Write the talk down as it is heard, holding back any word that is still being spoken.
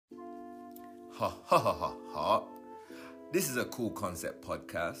Ha ha ha ha ha. This is a Cool Concept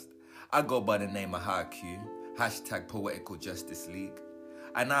podcast. I go by the name of Haiku, hashtag Poetical Justice League.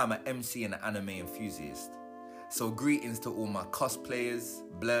 And now I'm an MC and an anime enthusiast. So greetings to all my cosplayers,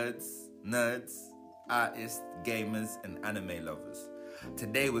 blurs, nerds, artists, gamers, and anime lovers.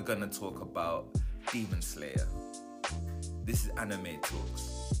 Today we're gonna talk about Demon Slayer. This is Anime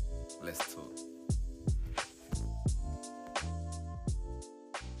Talks. Let's talk.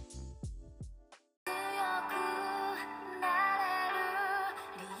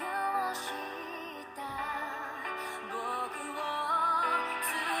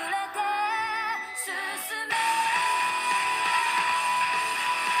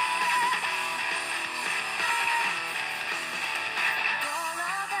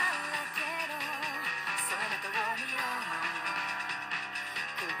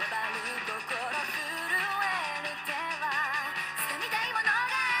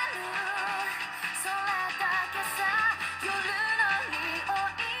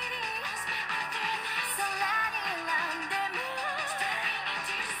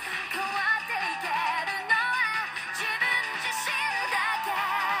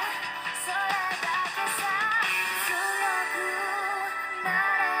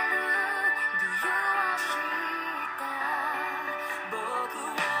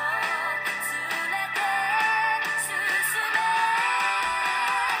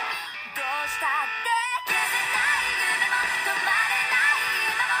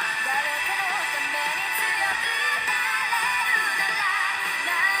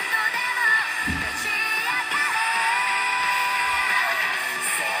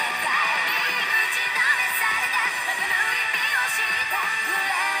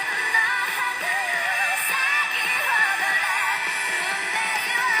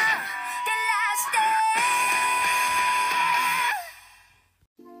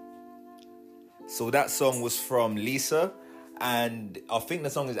 So that song was from Lisa, and I think the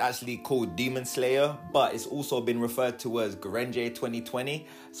song is actually called Demon Slayer, but it's also been referred to as Gorenje 2020.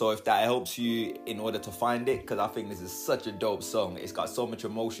 So if that helps you in order to find it, because I think this is such a dope song. It's got so much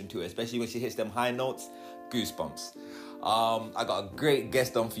emotion to it, especially when she hits them high notes. Goosebumps. I got a great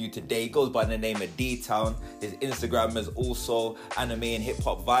guest on for you today. He goes by the name of D-Town. His Instagram is also anime and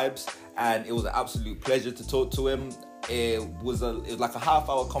hip-hop vibes, and it was an absolute pleasure to talk to him. It was like a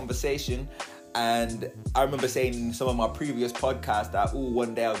half-hour conversation. And I remember saying in some of my previous podcasts that,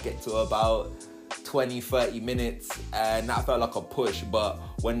 one day I'll get to about 20, 30 minutes. And that felt like a push. But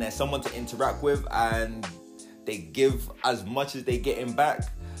when there's someone to interact with and they give as much as they get in back,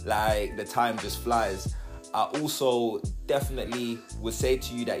 like, the time just flies. I also definitely would say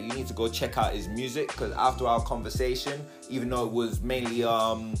to you that you need to go check out his music, because after our conversation, even though it was mainly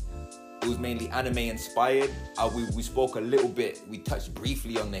anime inspired, we spoke a little bit, we touched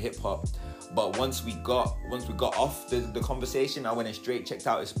briefly on the hip hop. But once we got off the conversation, I went and straight checked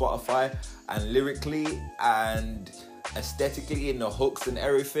out his Spotify, and lyrically and aesthetically in the hooks and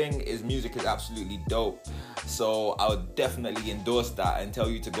everything, his music is absolutely dope. So I would definitely endorse that and tell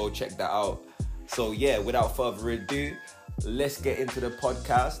you to go check that out. So yeah, without further ado, let's get into the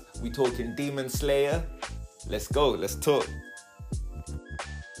podcast. We talking Demon Slayer. Let's go, let's talk.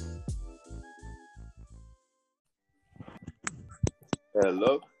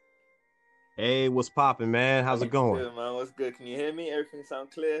 Hello. Hey, what's poppin', man? How's it going? Good, man. What's good? Can you hear me? Everything sound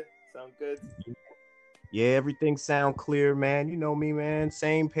clear? Sound good? Yeah, everything sound clear, man. You know me, man.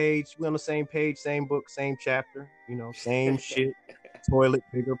 Same page. We on the same page, same book, same chapter. You know, same shit. Toilet,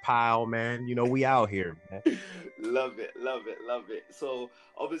 bigger pile, man. You know, we out here, man. Love it. So,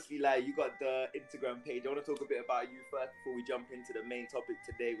 obviously, like, you got the Instagram page. I want to talk a bit about you first before we jump into the main topic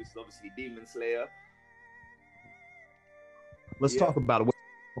today, which is obviously Demon Slayer. Let's talk about it.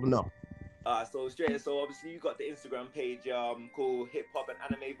 No. So obviously you got the Instagram page called Hip Hop and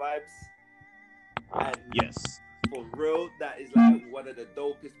Anime Vibes. And yes, for real, that is like one of the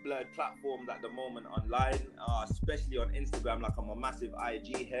dopest blurred platforms at the moment online, especially on Instagram. Like, I'm a massive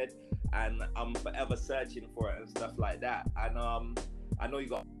IG head, and I'm forever searching for it and stuff like that. And I know you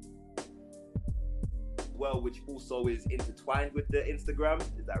got which also is intertwined with the Instagram.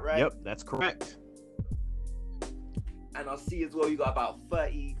 Is that right? Yep, that's correct. And I see as well you got about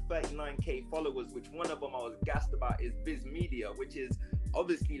 39k followers, which one of them I was gassed about is Viz Media, which is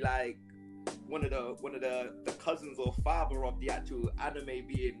obviously like one of the cousins or father of the actual anime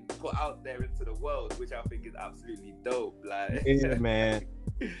being put out there into the world, which I think is absolutely dope. Like, yeah, man.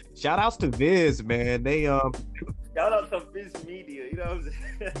 Shout outs to Viz, man. They shout out to Viz Media, you know what I'm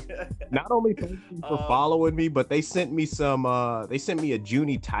saying? Not only thank you for following me, but they sent me a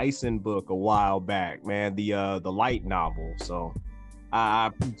Junie Tyson book a while back, man. The light novel. So I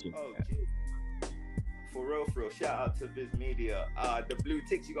appreciate that. For real. Shout out to Viz Media. The blue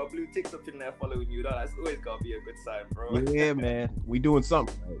ticks, you got blue ticks up in there following you. That's always gotta be a good sign, bro. Yeah, man. We doing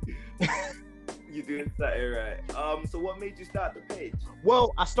something right. You doing something right. So what made you start the page?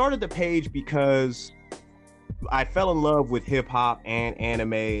 Well, I started the page because I fell in love with hip hop and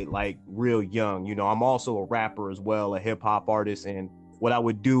anime like real young. You know, I'm also a rapper as well, a hip hop artist. And what I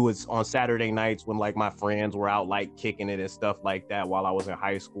would do is on Saturday nights when like my friends were out like kicking it and stuff like that while I was in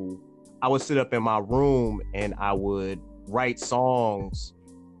high school, I would sit up in my room and I would write songs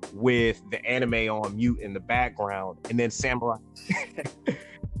with the anime on mute in the background, and then Samurai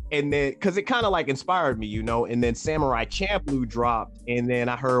and then because it kind of like inspired me, you know. And then Samurai Champloo dropped, and then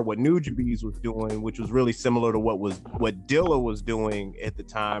I heard what Nujabes was doing, which was really similar to what Dilla was doing at the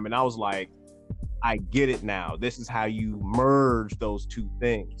time, and I was like, I get it now. This is how you merge those two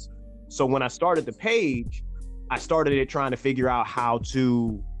things. So when I started the page, I started it trying to figure out how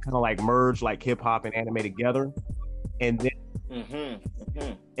to kind of like merge like hip hop and anime together, and then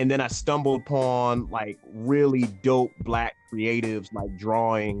and then I stumbled upon like really dope Black creatives like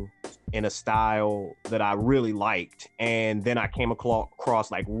drawing in a style that I really liked. And then I came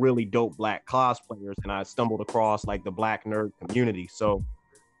across like really dope Black cosplayers, and I stumbled across like the Black nerd community. So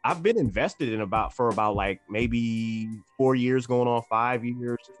I've been invested in for about like maybe 4 years, going on 5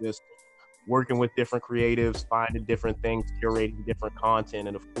 years, just working with different creatives, finding different things, curating different content,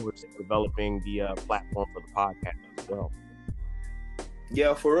 and of course developing the platform for the podcast as well.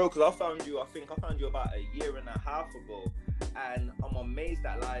 Yeah, for real, because I think I found you about a year and a half ago, and I'm amazed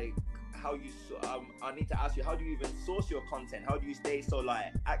at like how you, I need to ask you, how do you even source your content? How do you stay so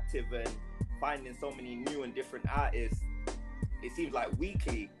like active and finding so many new and different artists? It seems like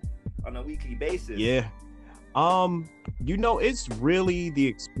on a weekly basis. Yeah. You know, it's really the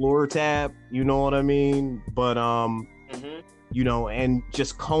Explorer tab, you know what I mean? But you know, and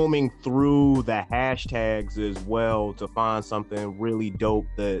just combing through the hashtags as well to find something really dope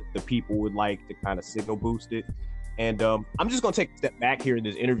that the people would like to kind of signal boost it. And I'm just gonna take a step back here in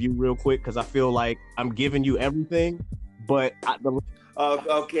this interview real quick because I feel like I'm giving you everything, but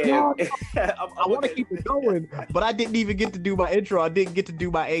okay. No, I want to keep it going, but I didn't even get to do my intro. I didn't get to do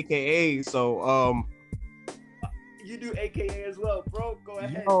my AKA. So you do AKA as well, bro. Go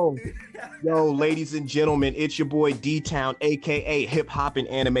ahead. Yo, ladies and gentlemen, it's your boy D-Town, aka Hip Hop and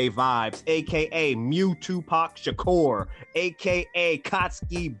Anime Vibes, aka Mew Tupac Shakur, aka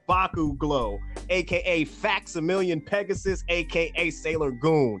Katsuki Baku Glow, aka Faxamillion Pegasus, aka Sailor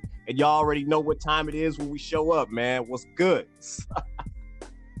Goon. And y'all already know what time it is when we show up, man. What's good? Jeez.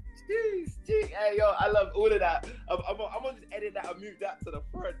 Hey, yo, I love all of that. I'm gonna just edit that and mute that to the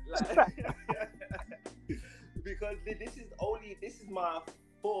front, like, because this is my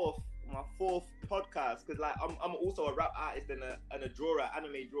fourth podcast. Because like I'm also a rap artist and a drawer,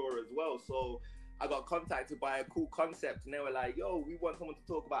 anime drawer as well. So I got contacted by a cool concept, and they were like, "Yo, we want someone to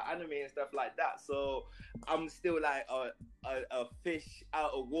talk about anime and stuff like that." So I'm still like a fish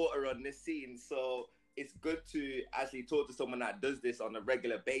out of water on this scene. So it's good to actually talk to someone that does this on a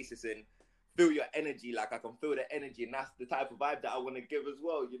regular basis and feel your energy. Like I can feel the energy, and that's the type of vibe that I want to give as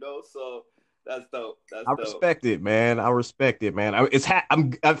well, you know? So that's dope. I respect it, man.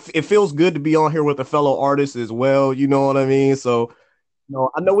 It feels good to be on here with a fellow artist as well. You know what I mean? So,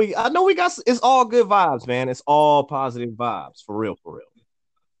 I know we got, it's all good vibes, man. It's all positive vibes, for real. For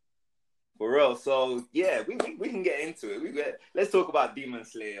real. So yeah, we can get into it. Let's talk about Demon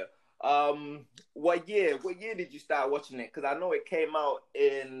Slayer. What year did you start watching it? Because I know it came out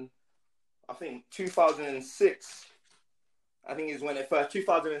in, I think 2006. I think is when it first.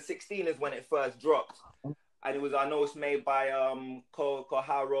 2016 is when it first dropped, and I know it's made by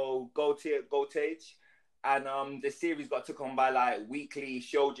Koharo Gotage, and the series got took on by like Weekly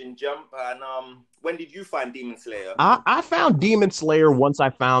Shoujin Jump. And when did you find Demon Slayer? I found Demon Slayer once I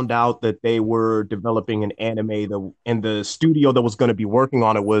found out that they were developing an anime, and the studio that was going to be working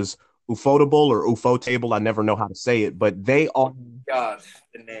on it was Ufotable or Ufotable. I never know how to say it, but they are. God,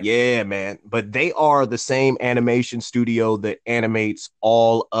 the name. Yeah, man. But they are the same animation studio that animates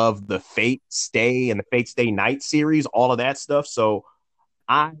all of the Fate Stay and the Fate Stay Night series, all of that stuff. So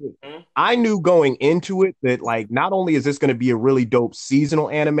I knew going into it that like not only is this going to be a really dope seasonal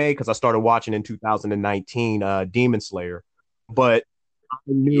anime, because I started watching in 2019 Demon Slayer, but I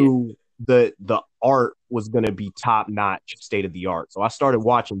knew that the art was going to be top-notch, state-of-the-art. So I started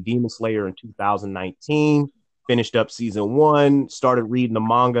watching Demon Slayer in 2019, finished up season 1, started reading the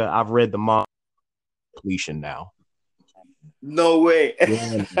manga. I've read the manga completion now. No way.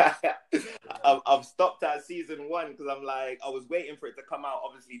 Yeah. I've stopped at season 1 because I'm like, I was waiting for it to come out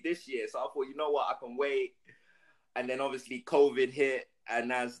obviously this year. So I thought, you know what, I can wait. And then obviously COVID hit and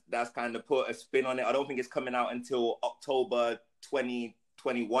that's kind of put a spin on it. I don't think it's coming out until October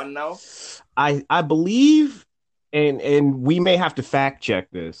 2021 now. I believe, and we may have to fact check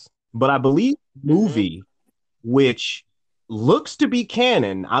this, but I believe the movie, which looks to be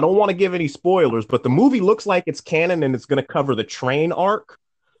canon. I don't want to give any spoilers, but the movie looks like it's canon and it's going to cover the train arc.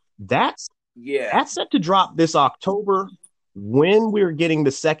 That's set to drop this October. When we're getting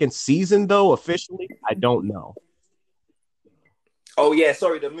the second season, though, officially, I don't know. Oh yeah,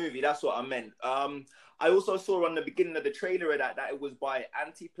 sorry, the movie. That's what I meant. I also saw on the beginning of the trailer that it was by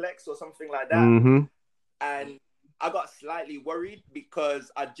Antiplex or something like that, and I got slightly worried because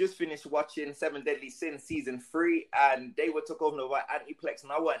I just finished watching Seven Deadly Sins season 3, and they were took over by Antiplex,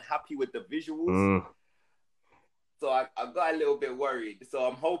 and I wasn't happy with the visuals. So I got a little bit worried. So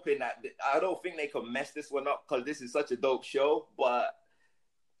I'm hoping that I don't think they can mess this one up because this is such a dope show, but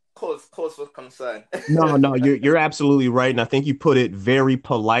cause for concern. No, you're absolutely right, and I think you put it very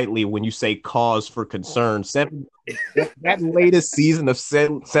politely when you say cause for concern. That latest season of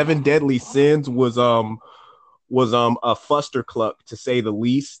Seven Deadly Sins was a fustercluck, to say the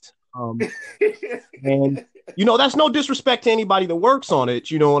least. And that's no disrespect to anybody that works on it.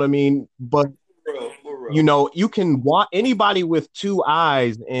 You know what I mean? But you can watch anybody with two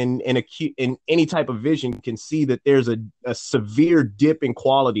eyes and in any type of vision can see that there's a severe dip in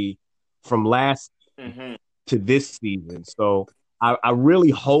quality from last to this season. So I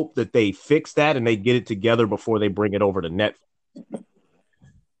really hope that they fix that and they get it together before they bring it over to Netflix.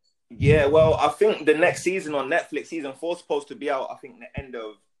 Yeah, well, I think the next season on Netflix, season 4, is supposed to be out, I think, the end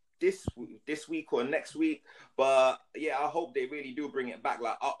of this week or next week. But yeah, I hope they really do bring it back.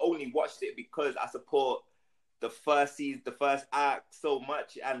 Like, I only watched it because I support the first season, the first act so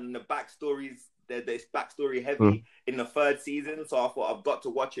much, and the backstories, there's backstory heavy in the third season. So I thought I've got to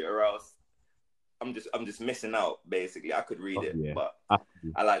watch it, or else I'm just missing out. Basically, I could read it, but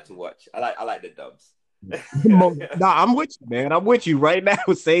I like to watch. I like the dubs. I'm with you, man. I'm with you right now.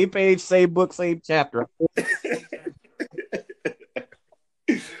 Same page, same book, same chapter.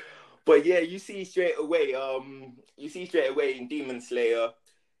 But yeah, you see straight away in Demon Slayer,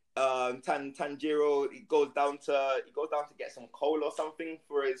 Tanjiro, he goes down to get some coal or something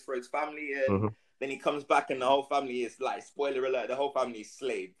for his family, and then he comes back and the whole family is like, spoiler alert, the whole family is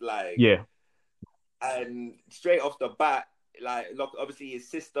slaved, like, yeah. And straight off the bat, like, look, obviously his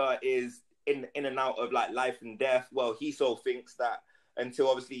sister is in and out of like life and death. Well, he so thinks that, until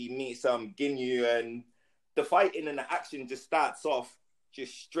obviously he meets Ginyu, and the fighting and the action just starts off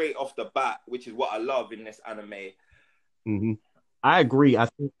just straight off the bat, which is what I love in this anime. I agree. I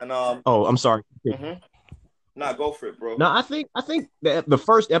think. And, I'm sorry. Nah, go for it, bro. No, I think that the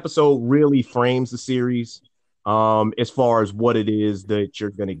first episode really frames the series, as far as what it is that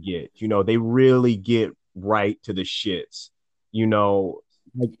you're gonna get. They really get right to the shits.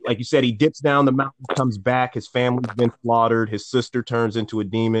 Like you said, he dips down the mountain, comes back. His family's been slaughtered. His sister turns into a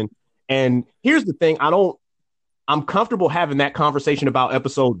demon. And here's the thing: I'm comfortable having that conversation about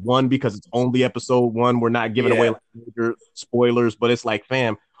episode 1 because it's only episode 1. We're not giving away like major spoilers, but it's like,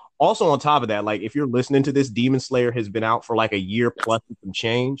 fam. Also, on top of that, like, if you're listening to this, Demon Slayer has been out for like a year plus and some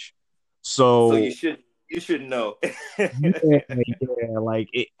change. So you should know. Like,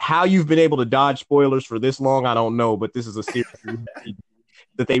 how you've been able to dodge spoilers for this long, I don't know, but this is a series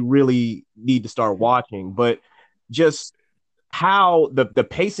that they really need to start watching. But just how the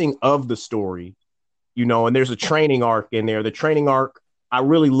pacing of the story, and there's a training arc in there. The training arc, I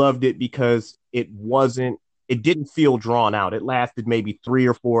really loved it because it didn't feel drawn out. It lasted maybe 3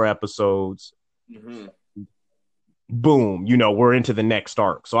 or 4 episodes. Boom, we're into the next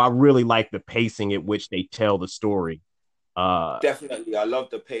arc. So I really like the pacing at which they tell the story. Definitely, I love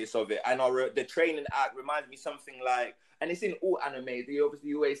the pace of it. And the training arc reminds me something like, and it's in all animes, you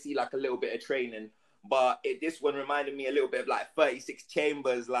obviously always see like a little bit of training, but this one reminded me a little bit of like 36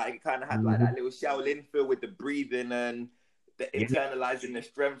 Chambers. Like, it kind of had like that little Shaolin feel with the breathing and the internalizing the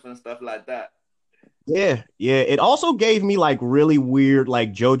strength and stuff like that. Yeah. It also gave me like really weird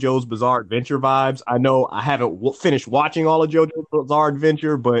like JoJo's Bizarre Adventure vibes. I know I haven't finished watching all of JoJo's Bizarre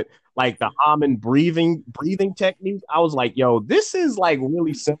Adventure, but like the Hammond breathing technique, I was like, yo, this is like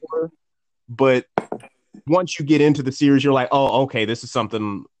really similar. But once you get into the series, you're like, oh, okay, this is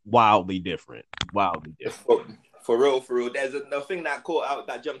something wildly different. For real. There's a thing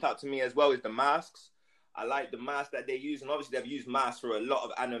that jumped out to me as well is the masks. I like the masks that they use, and obviously they've used masks for a lot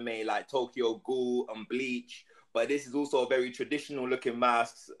of anime like Tokyo Ghoul and Bleach, but this is also a very traditional looking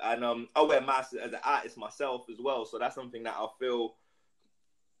masks, and I wear masks as an artist myself as well, so that's something that I feel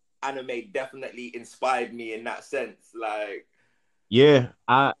anime definitely inspired me in that sense. Like, Yeah,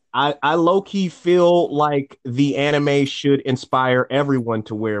 I low key feel like the anime should inspire everyone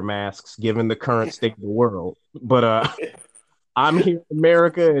to wear masks given the current state of the world. But I'm here in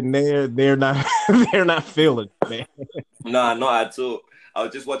America and they're not they're not feeling it, man. Nah, not at all. I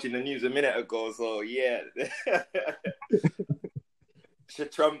was just watching the news a minute ago, so yeah.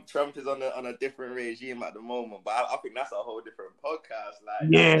 Trump is on a different regime at the moment, but I think that's a whole different podcast. Like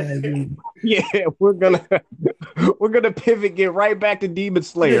Yeah, that. yeah, we're gonna pivot, get right back to Demon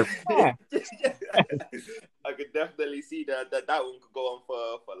Slayer. Yeah. I could definitely see that one could go on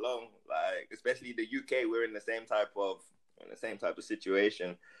for long. Like especially the UK, we're in the same type of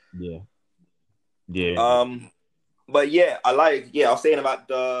situation. Yeah. Yeah. But yeah, I was saying about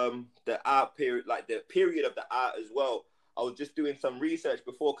the art period, like the period of the art as well. I was just doing some research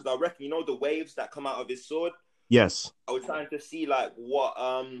before because I reckon the waves that come out of his sword. Yes. I was trying to see like what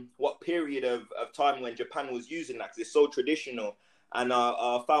period of time when Japan was using that because it's so traditional, and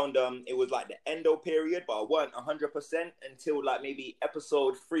I found it was like the Endo period, but I weren't 100% until like maybe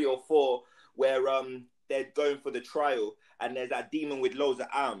episode 3 or 4 where they're going for the trial and there's that demon with loads of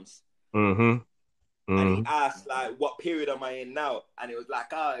arms. Mm-hmm. And he asked, like, what period am I in now? And it was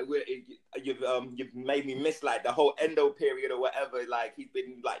like, you've made me miss, like, the whole Endo period or whatever. Like, he's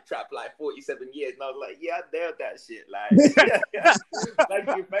been, like, trapped, like, 47 years. And I was like, yeah, I nailed that shit. Like,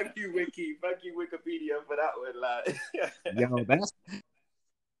 thank you, Wiki. Thank you, Wikipedia, for that one. Like, Yo, that's the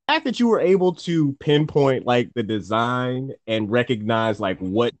fact that you were able to pinpoint, like, the design and recognize, like,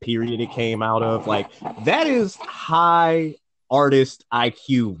 what period it came out of. Like, that is high artist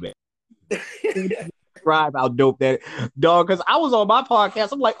IQ, man. Describe how dope that dog. Because I was on my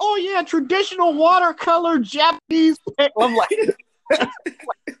podcast, I'm like, oh yeah, traditional watercolor Japanese. I'm like,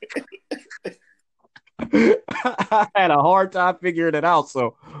 I had a hard time figuring it out.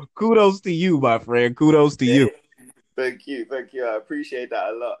 So kudos to you, my friend. Kudos to you. Thank you. I appreciate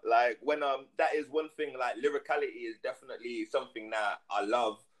that a lot. Like when that is one thing. Like lyricality is definitely something that I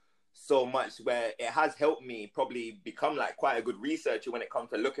love so much, where it has helped me probably become like quite a good researcher when it comes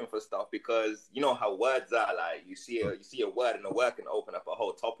to looking for stuff, because you know how words are, like you see a word and a word can open up a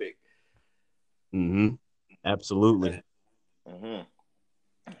whole topic. Mm-hmm. Absolutely. Mm-hmm.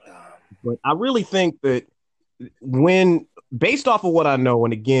 But I really think that based off of what I know,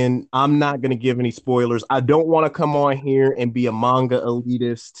 and again, I'm not going to give any spoilers. I don't want to come on here and be a manga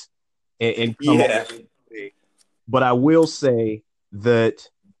elitist and come on, but I will say that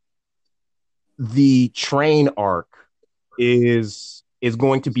the train arc is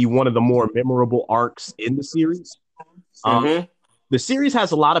going to be one of the more memorable arcs in the series. Mm-hmm. The series has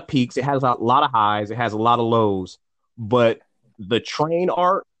a lot of peaks, it has a lot of highs, it has a lot of lows, but the train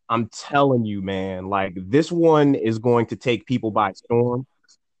arc, I'm telling you, man, like this one is going to take people by storm,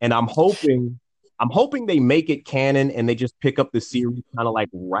 and I'm hoping they make it canon and they just pick up the series kind of like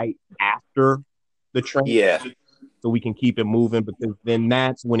right after the train. Yeah. So we can keep it moving, because then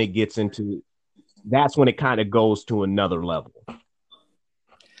that's when it kind of goes to another level.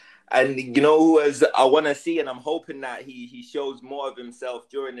 And you know who I want to see, and I'm hoping that he shows more of himself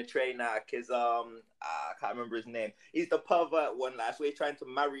during the train arc, is I can't remember his name. He's the pervert one last where he's trying to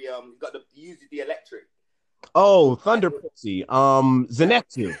marry use the electric. Oh, Thunder Pussy.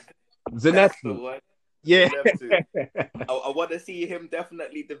 Zenitsu. Yeah. I want to see him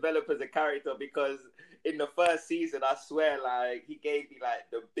definitely develop as a character, because in the first season, I swear, like he gave me like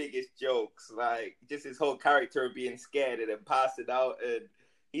the biggest jokes, like just his whole character of being scared and then passing out, and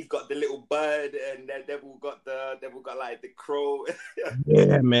he's got the little bird, and then Devil got like the crow.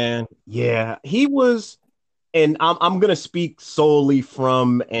 Yeah, man. Yeah, he was, and I'm gonna speak solely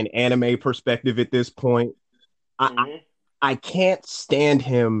from an anime perspective at this point. I can't stand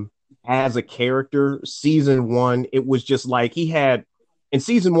him as a character. Season 1, it was just like in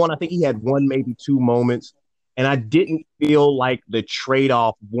season 1, I think he had one, maybe two moments, and I didn't feel like the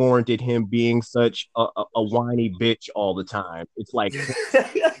trade-off warranted him being such a whiny bitch all the time. It's like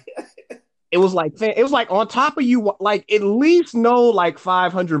it was like on top of you, like at least know like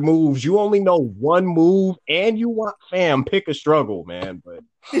 500 moves. You only know one move, and you want pick a struggle, man. But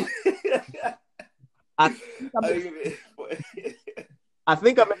I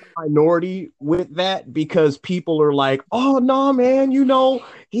think I'm in the minority with that, because people are like, oh no, man,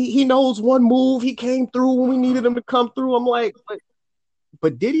 he knows one move. He came through when we needed him to come through. I'm like,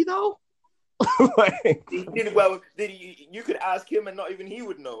 but did he though? Like, he did well. Did he? You could ask him, and not even he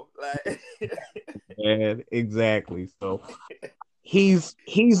would know. Like, and exactly. So he's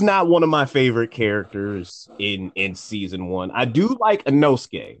not one of my favorite characters in season 1. I do like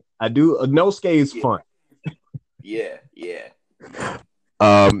Inosuke. Inosuke is fun. Yeah.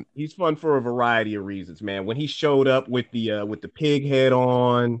 He's fun for a variety of reasons, man. When he showed up with the pig head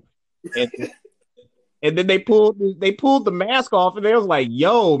on, and and then they pulled the mask off, and they was like,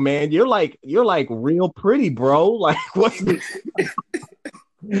 "Yo, man, you're like real pretty, bro. Like, what's this?"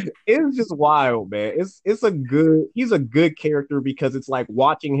 It's just wild, man. He's a good character because it's like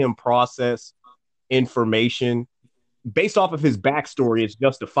watching him process information based off of his backstory. It's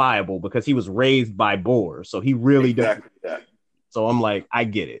justifiable because he was raised by boars, so he really does. Exactly that. So I'm like, I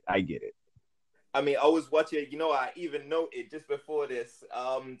get it. I mean, I was watching, I even noted just before this,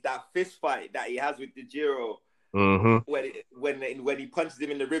 that fist fight that he has with Dejiro, Mm-hmm. when he punches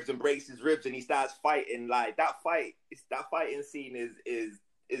him in the ribs and breaks his ribs and he starts fighting, like that fighting scene is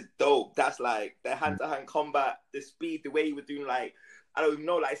dope. That's like the hand-to-hand combat, the speed, the way he was doing, like, I don't even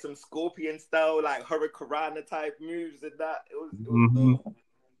know, like some Scorpion style, like Hurricanrana type moves and that. It was dope.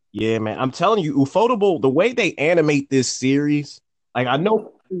 Yeah, man. I'm telling you, Ufotable, the way they animate this series, like I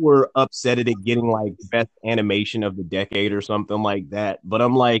know people were upset at it getting like best animation of the decade or something like that, but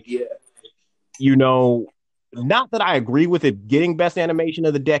I'm like, Yeah, you know, not that I agree with it getting best animation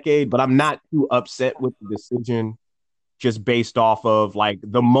of the decade, but I'm not too upset with the decision just based off of like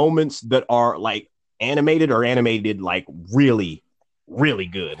the moments that are like animated like really, really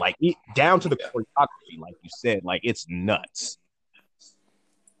good, like down to the choreography, like you said, like it's nuts.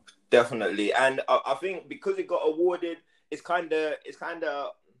 definitely. And I think because it got awarded, it's kind of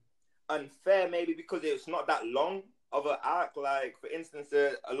unfair maybe because it's not that long of an arc. Like for instance,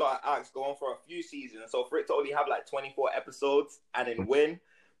 a lot of arcs go on for a few seasons, so for it to only have like 24 episodes and then win,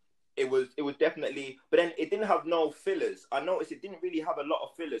 it was definitely. But then it didn't have no fillers. I noticed it didn't really have a lot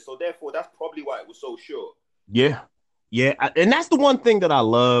of fillers, so therefore that's probably why it was so short. Yeah, yeah, and that's the one thing that I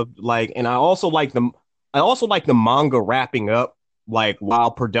love. Like, and I also like the manga wrapping up like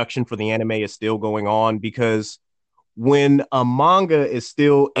while production for the anime is still going on because when a manga is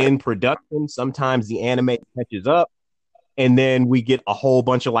still in production, sometimes the anime catches up, and then we get a whole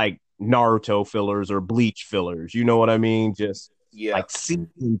bunch of like Naruto fillers or Bleach fillers. You know what I mean? Just Yeah, like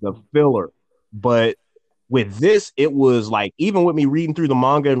seasons of filler. But with this, it was like even with me reading through the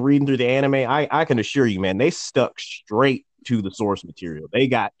manga and reading through the anime, I can assure you, man, they stuck straight to the source material. They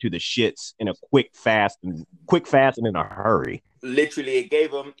got to the shits in a quick, fast, and in a hurry. literally, it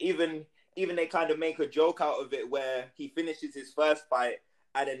gave him even they kind of make a joke out of it where he finishes his first fight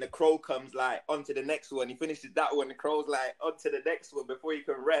and then the crow comes like onto the next one. He finishes that one, the crow's like onto the next one before he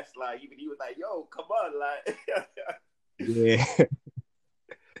can rest. Like even he was like, "Yo, come on!" Like, Yeah.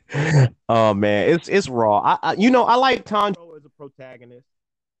 Oh man, it's raw. I like Tanjiro as a protagonist.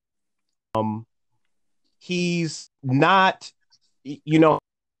 Um, he's not, you know,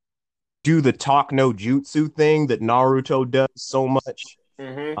 do the talk no jutsu thing that Naruto does so much.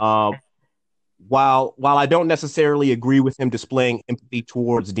 mm-hmm. Um, while I don't necessarily agree with him displaying empathy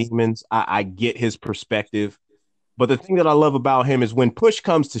towards demons, I get his perspective. But the thing that I love about him is when push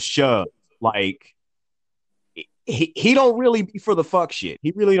comes to shove, like he don't really be for the fuck shit.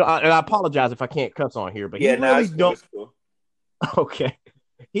 He really don't, and I apologize if I can't cuss on here, but he Yeah, nah, really it's cool. don't. It's cool. Okay,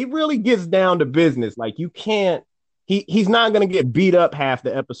 he really gets down to business. Like you can't. He's not gonna get beat up half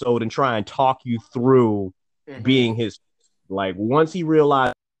the episode and try and talk you through Mm-hmm. being his. Like once he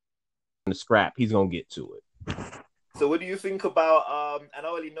realizes the scrap, he's gonna get to it. So, what do you think about? And I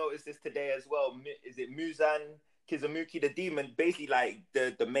only noticed this today as well. Is it Muzan Kizamuki, the demon? Basically, like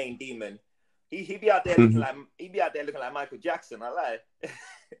the main demon. He be out there looking like Michael Jackson. I lie.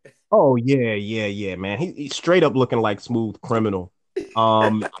 Oh yeah, man. He's straight up looking like Smooth Criminal.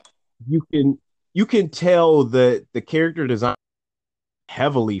 Um, you can tell that the character design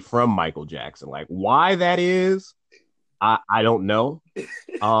heavily from Michael Jackson. Like why that is, I don't know.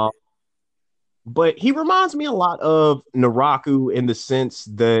 Um, but he reminds me a lot of Naraku in the sense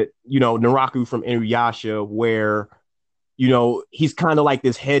that Naraku from Inuyasha, where he's kind of like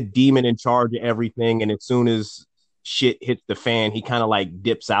this head demon in charge of everything, and as soon as shit hits the fan, he kind of like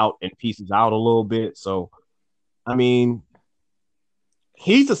dips out and pieces out a little bit. So, I mean,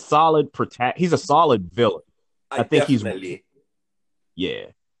 he's a solid villain. I I think definitely. yeah,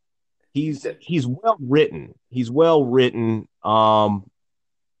 he's well written. He's well written. I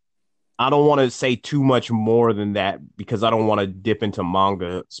don't want to say too much more than that because I don't want to dip into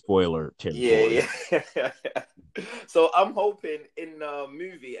manga spoiler territory. Yeah. So I'm hoping in the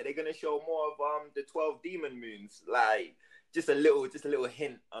movie are they gonna show more of the 12 demon moons, like just a little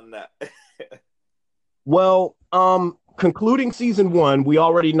hint on that. Well, concluding season one, we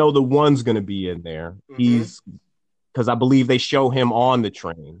already know the one's going to be in there. Mm-hmm. He's because I believe they show him on the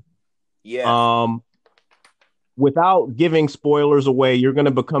train. Yeah. Um, without giving spoilers away, you're going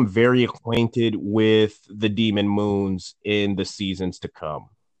to become very acquainted with the demon moons in the seasons to come.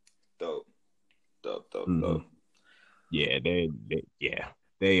 Dope, dope, dope, Mhm. dope. Yeah,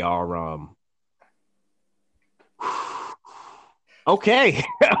 they are. Okay,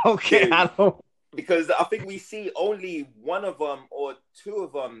 okay. Dude, I don't. because I think we see only one of them or two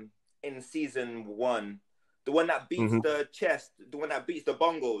of them in season one. The one that beats Mhm. the chest, the one that beats the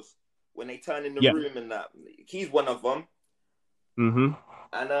bongos when they turn in the Yeah. room and that. He's one of them. Mm-hmm.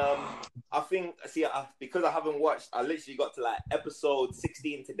 And I think because I haven't watched, I literally got to like episode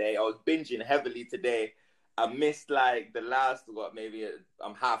 16 today. I was binging heavily today. I missed like the last what maybe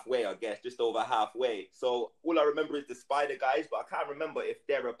I'm halfway, I guess, just over halfway. So all I remember is the spider guys, but I can't remember if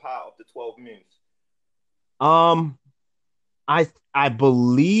they're a part of the 12 moons. Um, I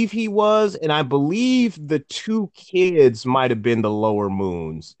believe he was, and I believe the two kids might have been the lower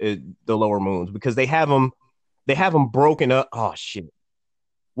moons, because they have them broken up. Oh shit.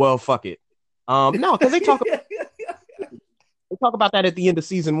 Well, fuck it. No, because they talk about that at the end of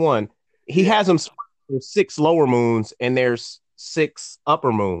season one. He Yeah, has them split. There's six lower moons and there's six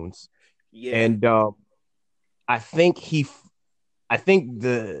upper moons, yeah, and I think I think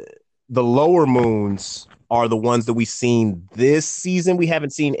the lower moons are the ones that we've seen this season. We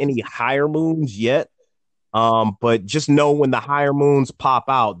haven't seen any higher moons yet. But just know when the higher moons pop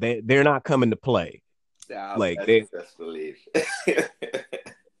out, they're not coming to play. yeah. Like they, Best believe.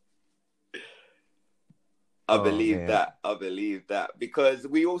 I oh believe man, that. I believe that because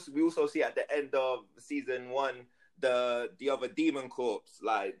we also see at the end of season one the other demon corps,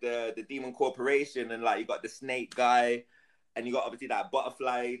 like the demon corporation, and like you got the snake guy, and you got obviously that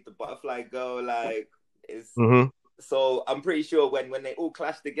the butterfly girl, like it's mm-hmm. so I'm pretty sure when they all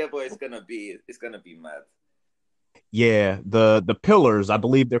clash together, it's gonna be mad. Yeah, the pillars, I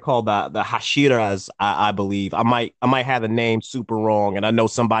believe they're called the Hashiras, I believe. I might have the name super wrong, and I know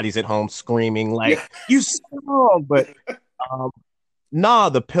somebody's at home screaming like Yeah, you wrong, but um nah,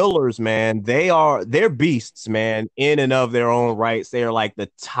 the pillars, man, they're beasts, man, in and of their own rights. They are like the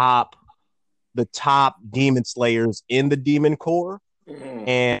top demon slayers in the demon core, mm,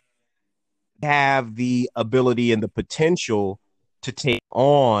 and have the ability and the potential to take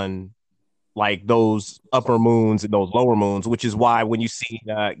on like those upper moons and those lower moons, which is why when you see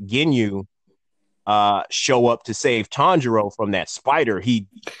Ginyu show up to save Tanjiro from that spider, he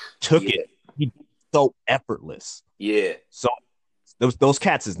took it. yeah, He so effortless. yeah. So those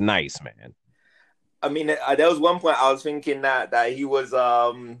cats is nice, man. I mean, there was one point I was thinking that he was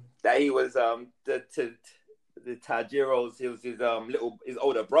the Tajiro's his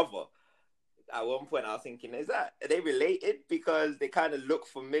older brother. At one point, I was thinking, are they related because they kind of look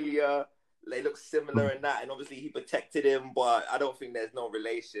familiar, they look similar in that, and obviously he protected him, but I don't think there's no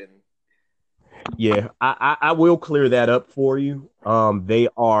relation. Yeah, I will clear that up for you. They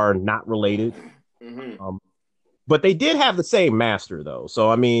are not related. Mm-hmm. Um, but they did have the same master though. So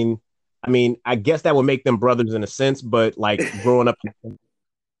I guess that would make them brothers in a sense, but like growing up in the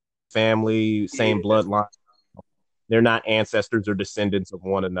family, same Yeah, bloodline, they're not ancestors or descendants of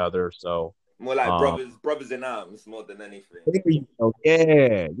one another. So more like um brothers in arms more than anything. there you go.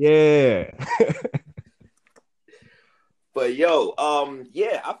 Yeah, yeah. But yo,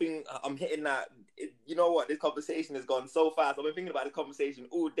 yeah, I think I'm hitting that. You know what? This conversation has gone so fast. I've been thinking about the conversation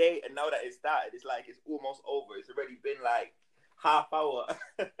all day, and now that it started, it's like it's almost over. It's already been like half hour.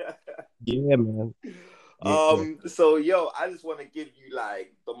 Yeah, man. Yeah. So yo, I just want to give you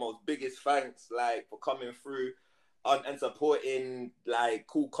like the most biggest thanks, like for coming through and supporting like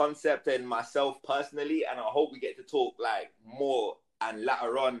cool concept and myself personally, and I hope we get to talk like more and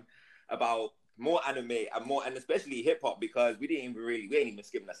later on about more anime and more, and especially hip hop, because we ain't even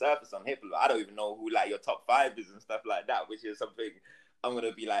skipping the surface on hip hop. I don't even know who like your top five is and stuff like that, which is something I'm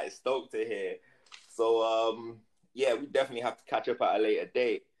gonna be like stoked to hear. So yeah, we definitely have to catch up at a later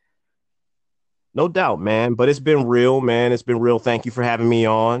date. No doubt, man. But it's been real, man. It's been real. Thank you for having me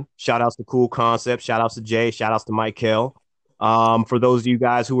on. Shout outs to Cool Concept. Shout outs to Jay. Shout outs to Michael. For those of you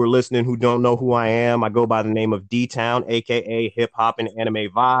guys who are listening who don't know who I am, I go by the name of D Town, aka Hip Hop and Anime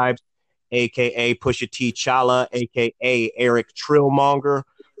Vibes, aka Pusha T Chala, aka Eric Trillmonger.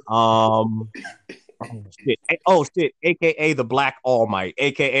 Um, oh shit, aka the Black All Might,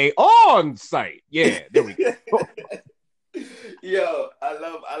 aka On Site. Yeah, there we go. Yo, I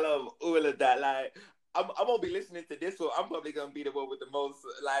love all of that. Like, I'm gonna be listening to this one. I'm probably gonna be the one with the most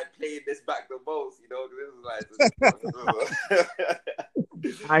like playing this back the most. You know, this is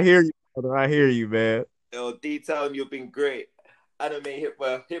like. I hear you, brother. I hear you, man. Yo, D-Town, you've been great. Hip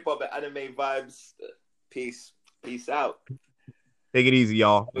hop and anime vibes. Peace out. Take it easy,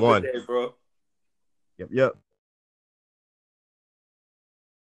 y'all. Have a good One. day, bro. Yep, yep.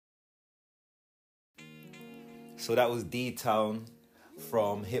 So that was D-Town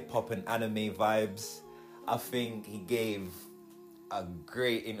from Hip Hop and Anime Vibes. I think he gave a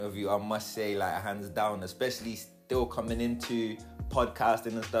great interview, I must say, like hands down, especially still coming into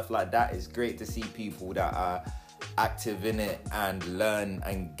podcasting and stuff like that. It's great to see people that are active in it and learn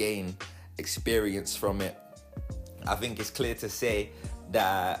and gain experience from it. I think it's clear to say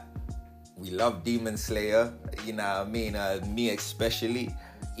that we love Demon Slayer, you know what I mean? Me especially,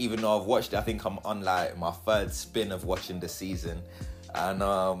 even though I've watched it, I think I'm on like my third spin of watching the season. And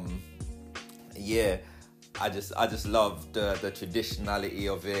yeah, I just love the traditionality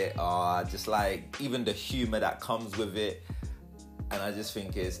of it, just like even the humor that comes with it. And I just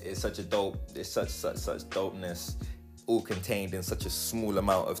think it's such dopeness, all contained in such a small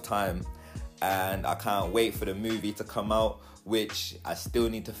amount of time. And I can't wait for the movie to come out, which I still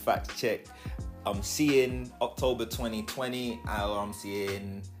need to fact check. I'm seeing October 2020, or I'm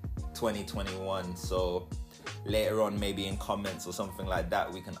seeing 2021. So later on, maybe in comments or something like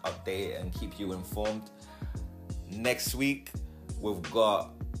that, we can update it and keep you informed. Next week, we've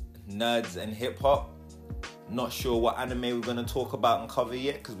got Nerds and Hip Hop. Not sure what anime we're going to talk about and cover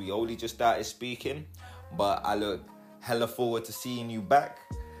yet, because we only just started speaking. But I look hella forward to seeing you back.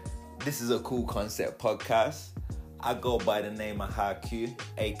 This is a Cool Concept podcast. I go by the name of Haku,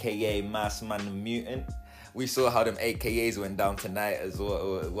 aka Massman the Mutant. We saw how them AKAs went down tonight as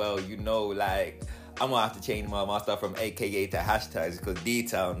well. You know, like, I'm gonna have to change my stuff from AKA to hashtags, because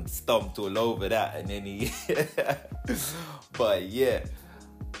D-Town stomped all over that. And then he... But yeah,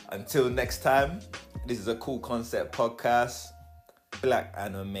 until next time, this is a Cool Concept podcast. Black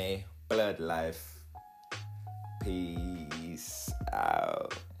anime, blood life. Peace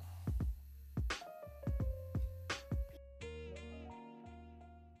out.